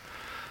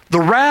 The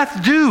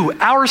wrath due,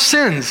 our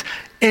sins,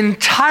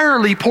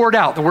 entirely poured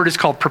out. The word is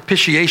called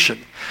propitiation.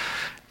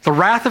 The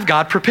wrath of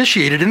God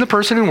propitiated in the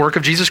person and work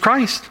of Jesus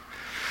Christ.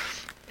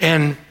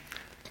 And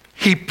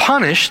he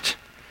punished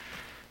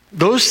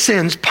those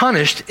sins,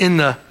 punished in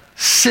the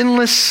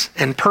sinless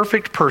and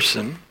perfect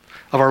person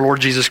of our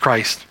Lord Jesus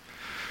Christ,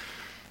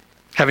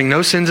 having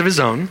no sins of his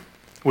own,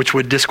 which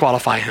would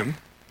disqualify him,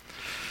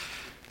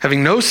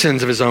 having no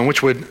sins of his own,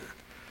 which would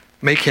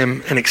make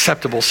him an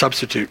acceptable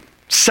substitute.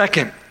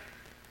 Second,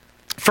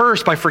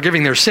 first, by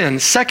forgiving their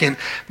sins. Second,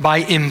 by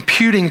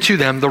imputing to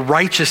them the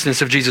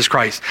righteousness of Jesus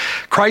Christ.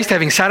 Christ,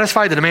 having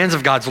satisfied the demands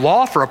of God's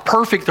law for a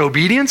perfect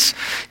obedience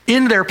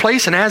in their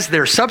place and as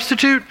their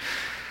substitute,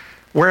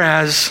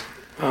 whereas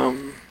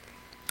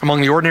among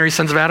the ordinary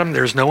sons of Adam,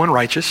 there is no one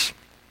righteous.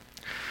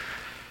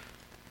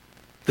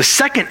 The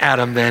second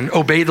Adam then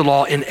obeyed the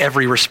law in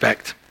every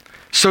respect,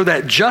 so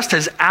that just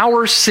as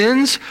our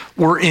sins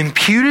were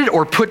imputed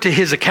or put to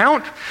his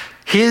account,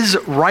 his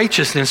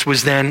righteousness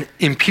was then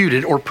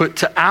imputed or put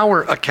to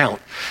our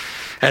account.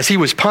 As he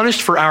was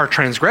punished for our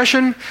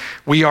transgression,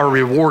 we are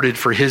rewarded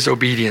for his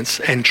obedience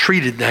and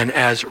treated then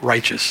as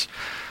righteous.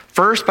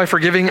 First, by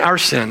forgiving our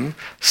sin.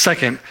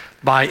 Second,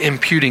 by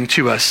imputing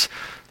to us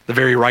the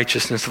very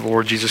righteousness of the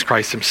Lord Jesus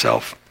Christ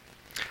himself.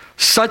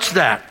 Such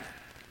that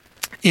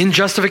in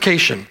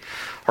justification,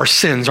 our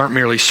sins aren't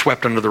merely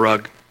swept under the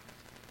rug.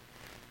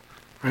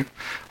 Right?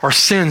 Our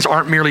sins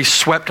aren't merely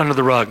swept under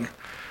the rug.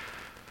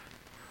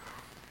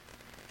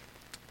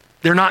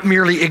 They're not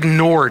merely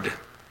ignored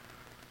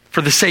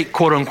for the sake,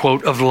 quote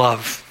unquote, of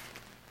love.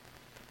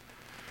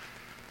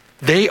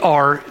 They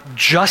are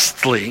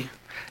justly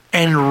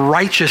and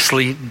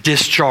righteously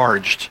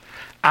discharged.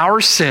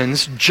 Our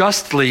sins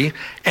justly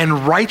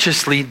and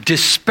righteously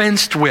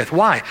dispensed with.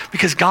 Why?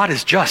 Because God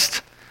is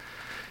just,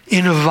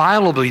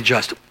 inviolably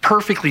just,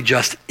 perfectly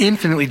just,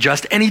 infinitely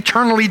just, and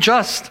eternally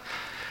just.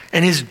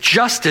 And his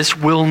justice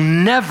will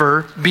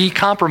never be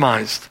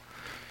compromised.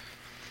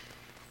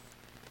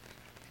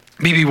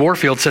 B.B.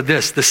 Warfield said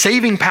this: the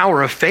saving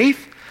power of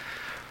faith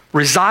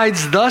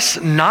resides thus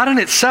not in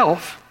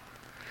itself,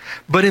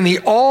 but in the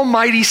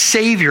Almighty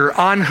Savior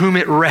on whom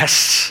it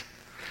rests.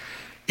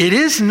 It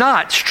is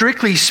not,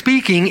 strictly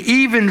speaking,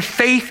 even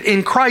faith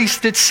in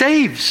Christ that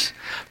saves,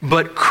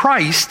 but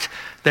Christ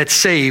that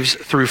saves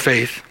through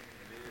faith.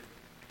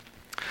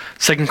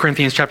 2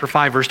 Corinthians chapter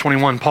 5, verse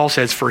 21, Paul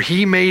says, "For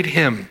he made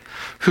him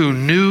who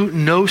knew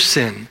no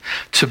sin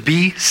to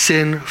be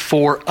sin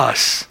for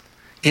us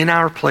in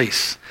our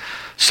place,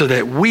 so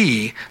that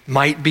we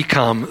might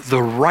become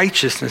the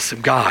righteousness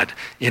of God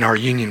in our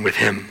union with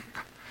him."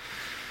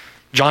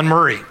 John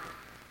Murray: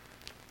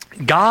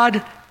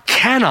 God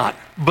cannot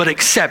but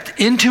accept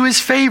into his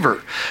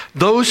favor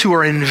those who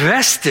are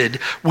invested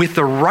with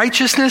the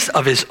righteousness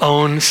of his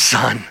own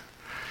Son.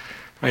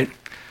 Right?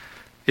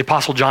 The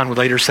Apostle John would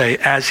later say,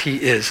 "As he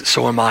is,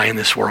 so am I in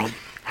this world."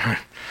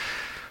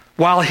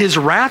 While his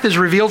wrath is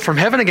revealed from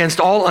heaven against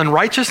all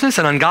unrighteousness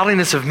and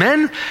ungodliness of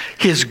men,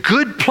 his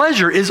good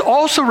pleasure is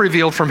also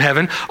revealed from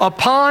heaven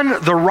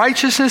upon the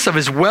righteousness of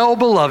his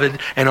well-beloved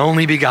and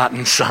only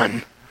begotten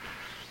Son.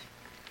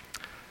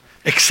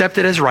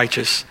 Accepted as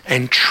righteous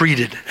and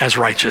treated as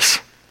righteous.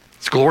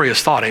 It's a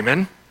glorious thought,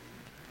 amen?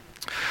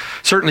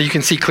 Certainly you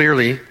can see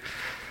clearly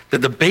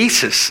that the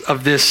basis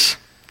of this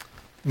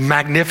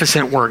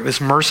magnificent work,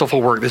 this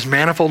merciful work, this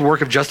manifold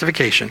work of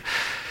justification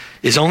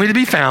is only to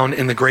be found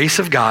in the grace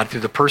of God through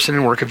the person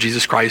and work of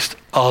Jesus Christ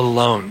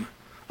alone.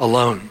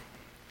 Alone.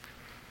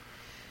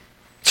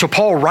 So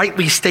Paul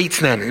rightly states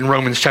then in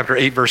Romans chapter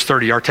 8, verse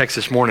 30, our text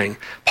this morning,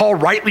 Paul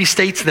rightly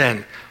states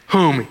then,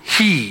 whom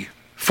he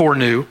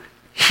foreknew,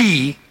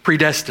 he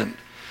predestined.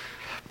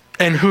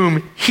 And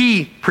whom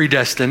he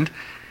predestined,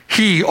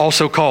 he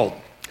also called.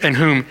 And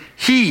whom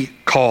he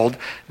called,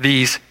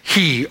 these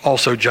he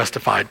also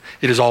justified.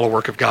 It is all a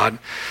work of God.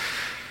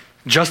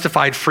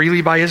 Justified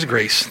freely by his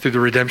grace through the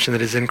redemption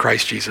that is in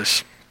Christ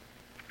Jesus.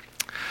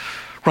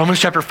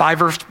 Romans chapter 5,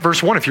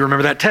 verse 1, if you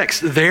remember that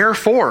text.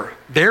 Therefore,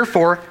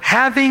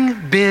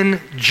 having been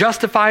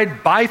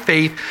justified by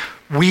faith,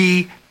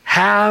 we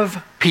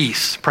have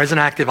peace, present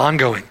active,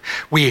 ongoing.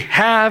 We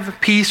have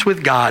peace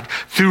with God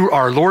through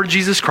our Lord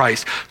Jesus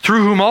Christ,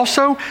 through whom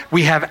also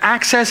we have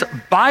access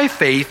by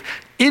faith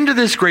into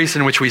this grace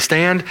in which we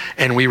stand,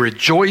 and we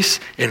rejoice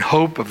in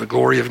hope of the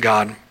glory of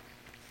God.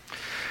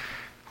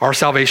 Our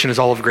salvation is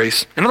all of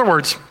grace. In other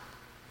words,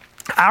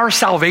 our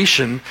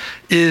salvation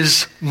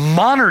is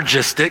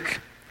monergistic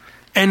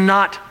and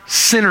not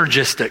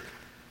synergistic.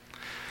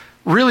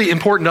 Really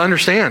important to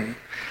understand.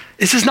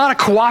 This is not a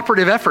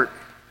cooperative effort.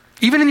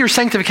 Even in your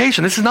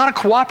sanctification, this is not a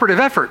cooperative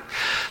effort.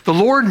 The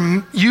Lord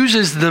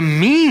uses the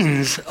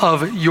means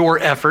of your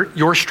effort,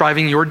 your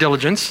striving, your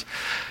diligence,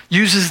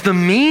 uses the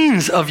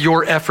means of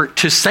your effort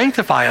to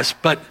sanctify us,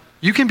 but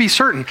you can be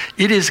certain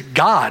it is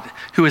God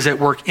who is at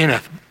work in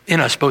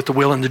us both to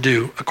will and to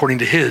do according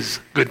to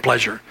his good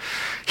pleasure.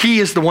 He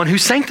is the one who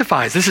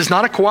sanctifies. This is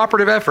not a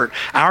cooperative effort.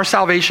 Our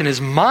salvation is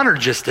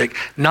monergistic,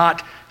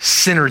 not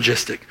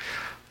synergistic.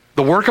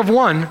 The work of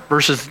one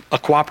versus a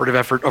cooperative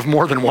effort of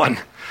more than one.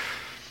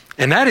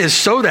 And that is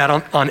so that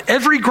on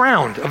every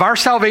ground of our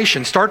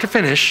salvation, start to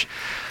finish,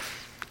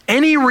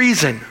 any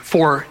reason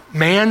for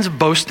man's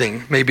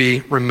boasting may be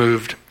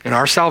removed and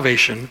our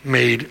salvation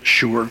made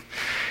sure.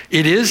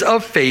 It is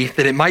of faith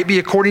that it might be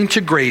according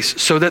to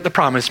grace, so that the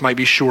promise might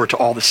be sure to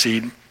all the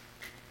seed.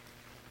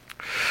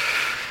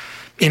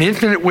 In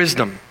infinite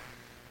wisdom,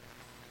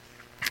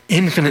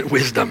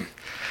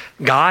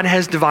 God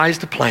has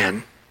devised a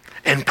plan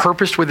and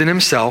purposed within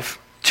himself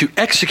to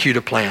execute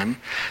a plan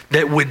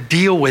that would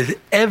deal with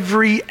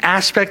every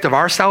aspect of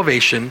our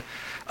salvation,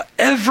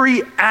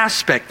 every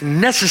aspect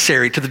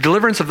necessary to the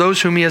deliverance of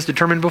those whom he has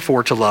determined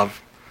before to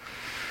love.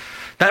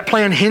 That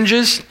plan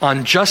hinges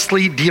on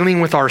justly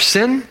dealing with our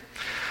sin,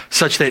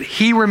 such that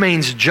he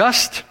remains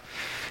just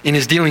in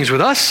his dealings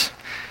with us,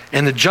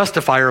 and the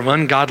justifier of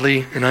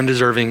ungodly and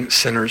undeserving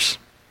sinners.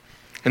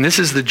 And this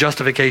is the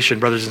justification,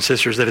 brothers and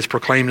sisters, that is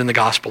proclaimed in the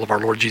gospel of our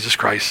Lord Jesus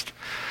Christ.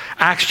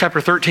 Acts chapter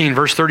 13,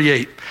 verse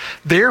 38.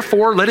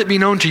 Therefore, let it be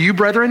known to you,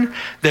 brethren,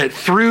 that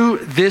through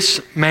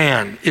this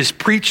man is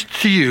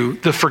preached to you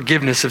the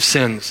forgiveness of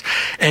sins.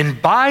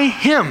 And by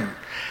him,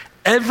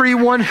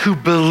 everyone who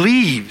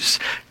believes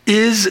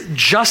is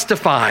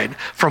justified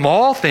from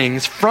all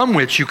things from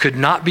which you could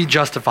not be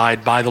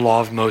justified by the law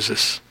of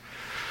Moses.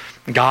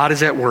 God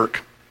is at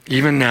work,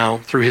 even now,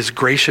 through his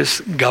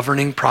gracious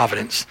governing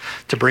providence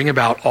to bring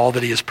about all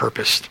that he has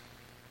purposed.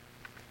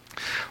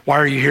 Why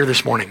are you here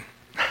this morning?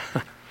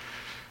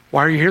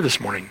 Why are you here this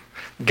morning?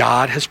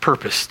 God has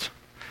purposed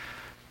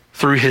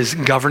through his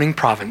governing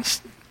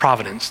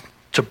providence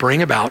to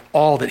bring about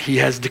all that he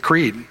has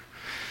decreed.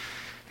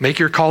 Make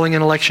your calling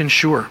and election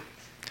sure.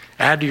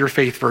 Add to your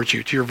faith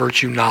virtue, to your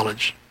virtue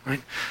knowledge.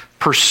 Right?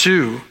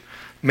 Pursue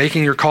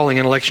making your calling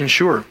and election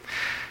sure.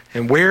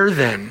 And where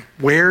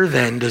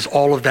then does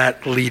all of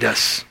that lead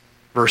us?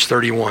 Verse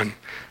 31.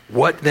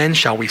 What then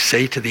shall we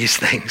say to these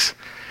things?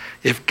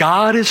 If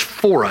God is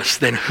for us,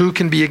 then who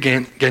can be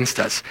against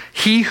us?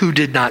 He who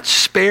did not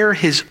spare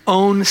his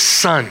own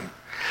son,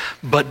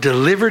 but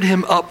delivered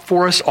him up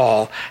for us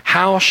all,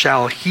 how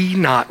shall he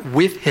not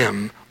with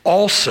him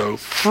also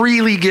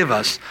freely give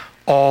us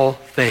all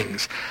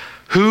things?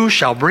 Who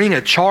shall bring a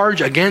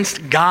charge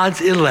against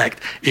God's elect?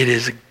 It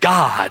is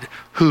God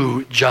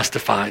who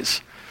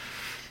justifies.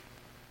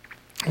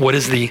 What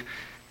is the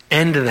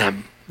end of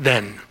them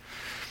then?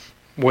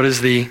 What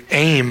is the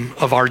aim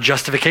of our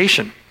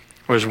justification?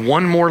 There's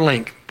one more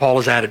link Paul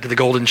has added to the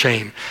golden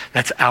chain.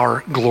 That's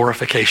our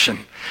glorification.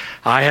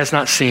 Eye has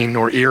not seen,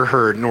 nor ear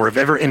heard, nor have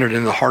ever entered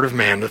into the heart of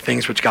man the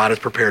things which God has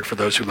prepared for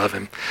those who love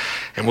him.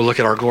 And we'll look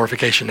at our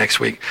glorification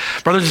next week.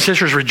 Brothers and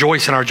sisters,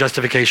 rejoice in our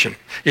justification.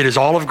 It is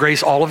all of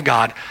grace, all of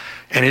God,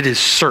 and it is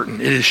certain.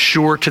 It is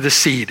sure to the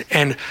seed.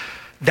 And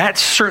that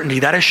certainty,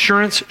 that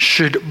assurance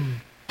should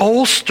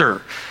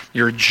bolster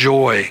your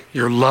joy,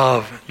 your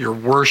love, your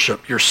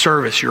worship, your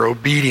service, your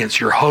obedience,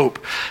 your hope.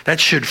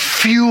 That should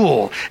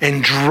fuel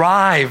and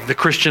drive the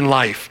Christian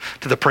life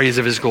to the praise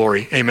of his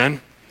glory. Amen?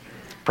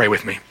 Pray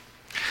with me.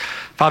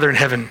 Father in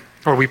heaven,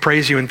 Lord, we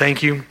praise you and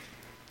thank you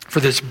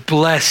for this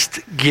blessed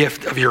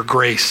gift of your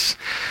grace.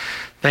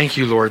 Thank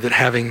you, Lord, that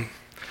having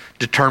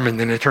determined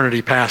in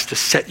eternity past to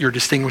set your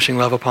distinguishing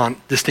love upon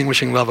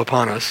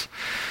us,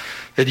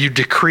 that you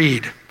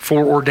decreed,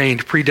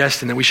 foreordained,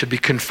 predestined that we should be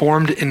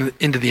conformed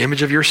into the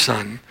image of your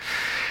Son,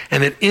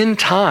 and that in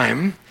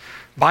time,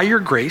 by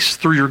your grace,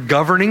 through your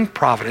governing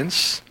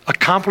providence,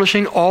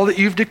 accomplishing all that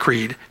you've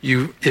decreed,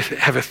 you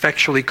have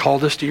effectually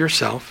called us to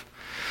yourself,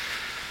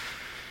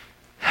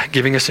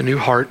 giving us a new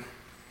heart,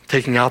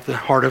 taking out the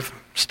heart of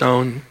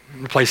stone,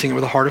 replacing it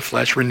with a heart of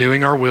flesh,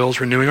 renewing our wills,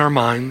 renewing our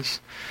minds,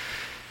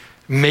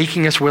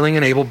 making us willing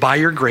and able by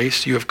your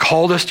grace. You have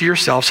called us to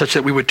yourself such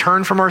that we would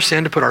turn from our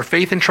sin to put our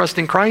faith and trust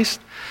in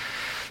Christ,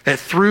 that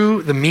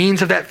through the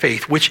means of that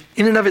faith, which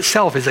in and of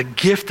itself is a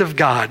gift of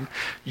God,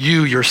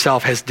 you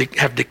yourself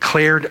have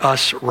declared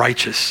us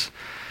righteous,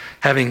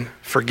 having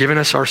forgiven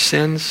us our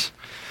sins,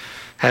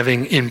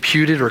 having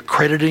imputed or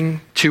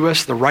crediting to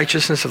us the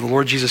righteousness of the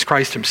Lord Jesus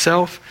Christ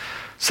himself,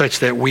 such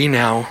that we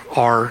now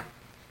are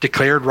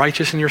declared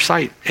righteous in your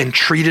sight and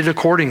treated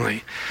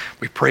accordingly.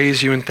 We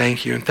praise you and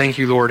thank you. And thank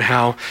you, Lord,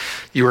 how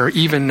you are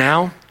even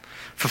now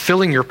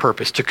fulfilling your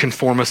purpose to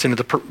conform us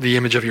into the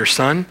image of your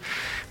Son,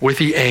 with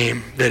the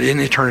aim that in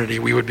eternity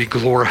we would be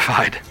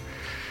glorified,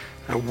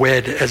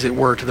 wed, as it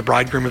were, to the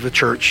bridegroom of the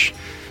church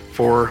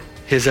for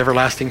his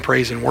everlasting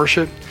praise and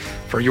worship,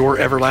 for your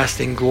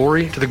everlasting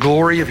glory, to the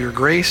glory of your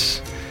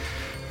grace,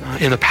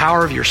 in the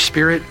power of your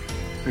Spirit.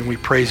 And we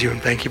praise you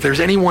and thank you. If there's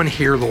anyone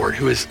here, Lord,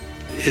 who is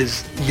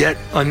yet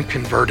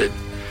unconverted,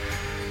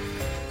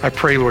 I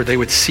pray, Lord, they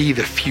would see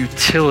the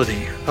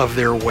futility of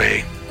their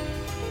way,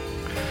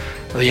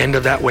 the end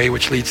of that way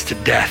which leads to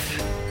death.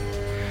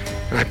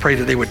 And I pray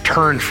that they would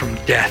turn from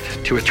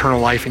death to eternal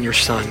life in your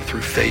Son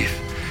through faith.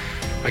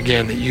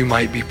 Again, that you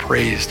might be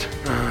praised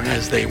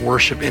as they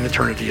worship in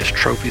eternity as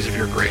trophies of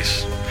your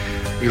grace.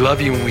 We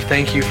love you and we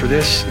thank you for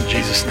this. In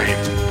Jesus' name,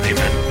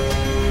 amen.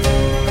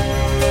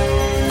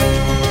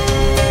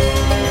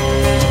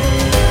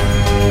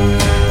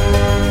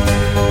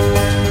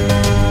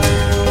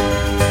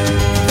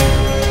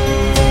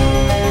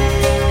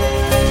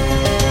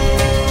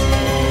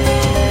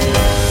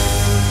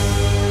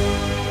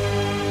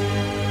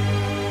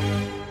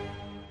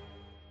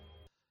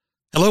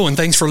 Hello, and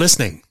thanks for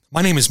listening.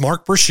 My name is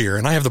Mark Brashear,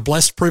 and I have the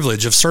blessed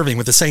privilege of serving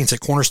with the saints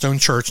at Cornerstone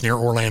Church near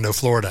Orlando,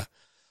 Florida.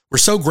 We're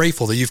so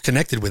grateful that you've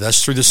connected with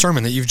us through the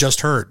sermon that you've just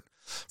heard.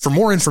 For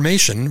more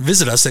information,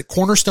 visit us at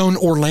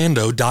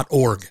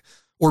cornerstoneorlando.org.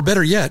 Or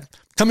better yet,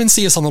 come and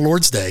see us on the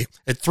Lord's Day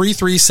at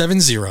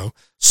 3370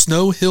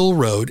 Snow Hill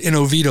Road in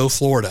Oviedo,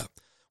 Florida.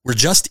 We're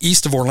just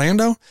east of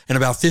Orlando and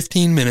about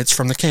 15 minutes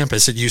from the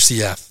campus at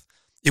UCF.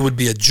 It would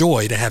be a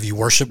joy to have you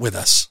worship with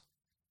us.